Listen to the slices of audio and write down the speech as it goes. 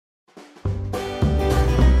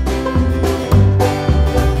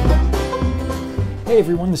Hey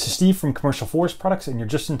everyone, this is Steve from Commercial Forest Products, and you're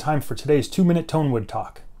just in time for today's 2-minute Tonewood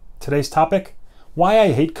talk. Today's topic, why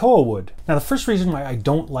I hate Koa wood. Now the first reason why I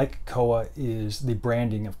don't like Koa is the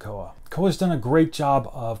branding of Koa. Koa's done a great job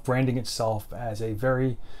of branding itself as a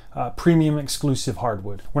very premium exclusive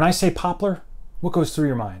hardwood. When I say poplar, what goes through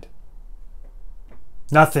your mind?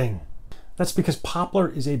 Nothing. That's because poplar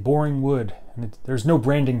is a boring wood, and there's no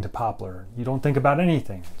branding to poplar. You don't think about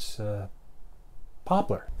anything. It's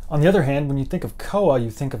poplar. On the other hand, when you think of Koa,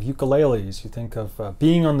 you think of ukuleles, you think of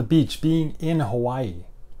being on the beach, being in Hawaii.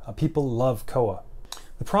 People love Koa.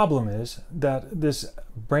 The problem is that this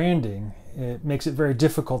branding, it makes it very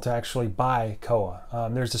difficult to actually buy Koa.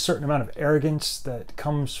 There's a certain amount of arrogance that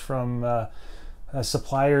comes from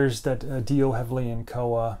suppliers that deal heavily in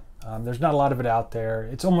Koa. There's not a lot of it out there.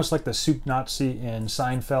 It's almost like the soup Nazi in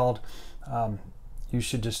Seinfeld. You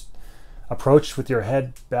should just approach with your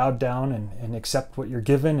head bowed down and accept what you're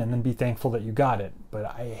given and then be thankful that you got it. But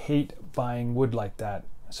I hate buying wood like that,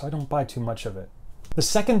 so I don't buy too much of it. The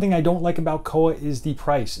second thing I don't like about Koa is the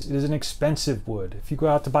price. It is an expensive wood. If you go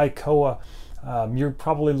out to buy Koa, you're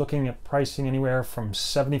probably looking at pricing anywhere from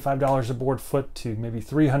 $75 a board foot to maybe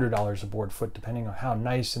 $300 a board foot, depending on how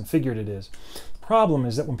nice and figured it is. The problem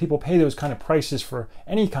is that when people pay those kind of prices for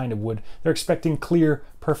any kind of wood, they're expecting clear,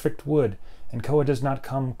 perfect wood. And Koa does not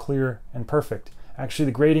come clear and perfect. Actually,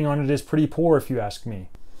 the grading on it is pretty poor if you ask me.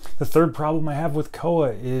 The third problem I have with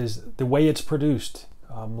Koa is the way it's produced.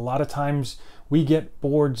 A lot of times we get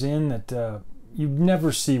boards in that you'd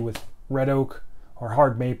never see with red oak or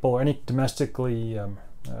hard maple or any domestically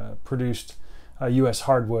produced U.S.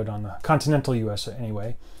 hardwood on the continental U.S.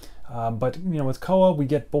 anyway. But you know, with Koa we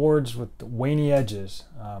get boards with wane edges,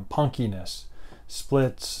 punkiness,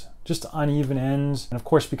 splits, just uneven ends. And of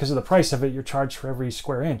course, because of the price of it, you're charged for every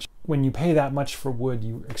square inch. When you pay that much for wood,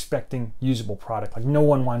 you're expecting usable product. Like no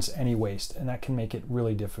one wants any waste, and that can make it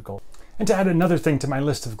really difficult. And to add another thing to my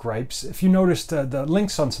list of gripes, if you noticed the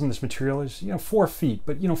links on some of this material is 4 feet,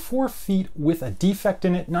 but 4 feet with a defect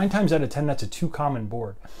in it, 9 times out of 10, that's a too common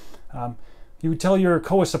board. You would tell your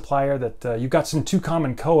Koa supplier that you got some too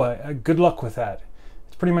common Koa, good luck with that.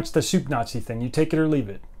 It's pretty much the soup Nazi thing. You take it or leave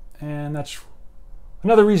it. And that's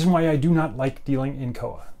another reason why I do not like dealing in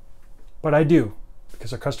Koa. But I do,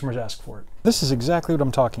 because our customers ask for it. This is exactly what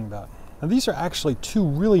I'm talking about. Now these are actually 2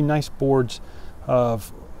 really nice boards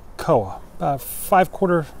of Koa, about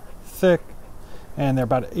 5/4 thick, and they're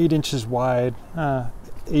about 8 inches wide,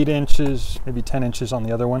 8 inches, maybe 10 inches on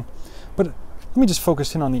the other one. But let me just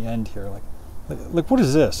focus in on the end here. Like what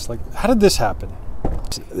is this? Like, how did this happen?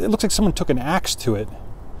 It looks like someone took an axe to it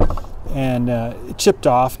and it chipped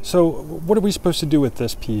off. So what are we supposed to do with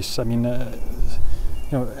this piece? I mean,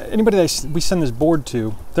 anybody that we send this board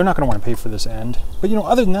to, they're not going to want to pay for this end. But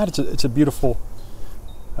other than that, it's a beautiful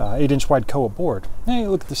 8-inch wide Koa board. Hey,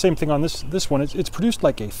 look at the same thing on this one. It's produced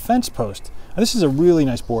like a fence post. Now, this is a really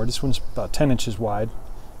nice board. This one's about 10 inches wide.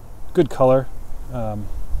 Good color.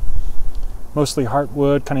 Mostly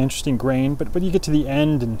hardwood, kind of interesting grain. But you get to the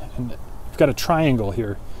end and you've got a triangle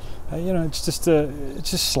here. It's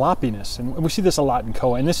just sloppiness, and we see this a lot in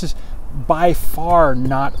Koa. And this is by far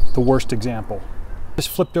not the worst example. Just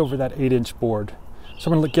flipped over that 8-inch board, so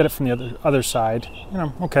I'm going to get it from the other side.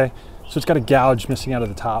 Okay, so it's got a gouge missing out of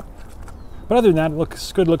the top. But other than that, it looks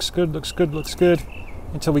good, looks good, looks good, looks good,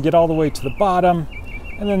 until we get all the way to the bottom,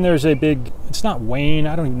 and then there's a big. It's not wane.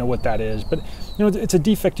 I don't even know what that is, but it's a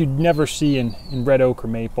defect you'd never see in red oak or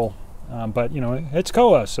maple. But it's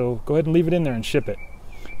Koa, so go ahead and leave it in there and ship it.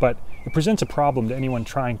 But it presents a problem to anyone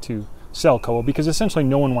trying to sell Koa, because essentially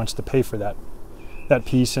no one wants to pay for that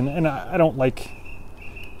piece, and I don't like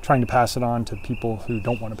trying to pass it on to people who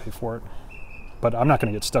don't want to pay for it. But I'm not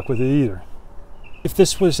going to get stuck with it either. If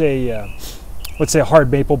this was a, let's say a hard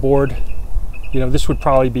maple board, this would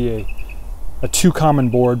probably be a too common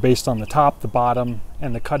board based on the top, the bottom,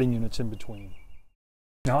 and the cutting units in between.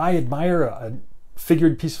 Now I admire a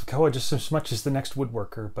figured piece of Koa just as much as the next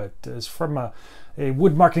woodworker, but as from a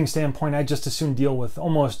wood marketing standpoint, I just as soon deal with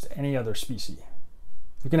almost any other species.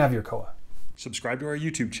 You can have your Koa. Subscribe to our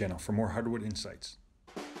YouTube channel for more hardwood insights.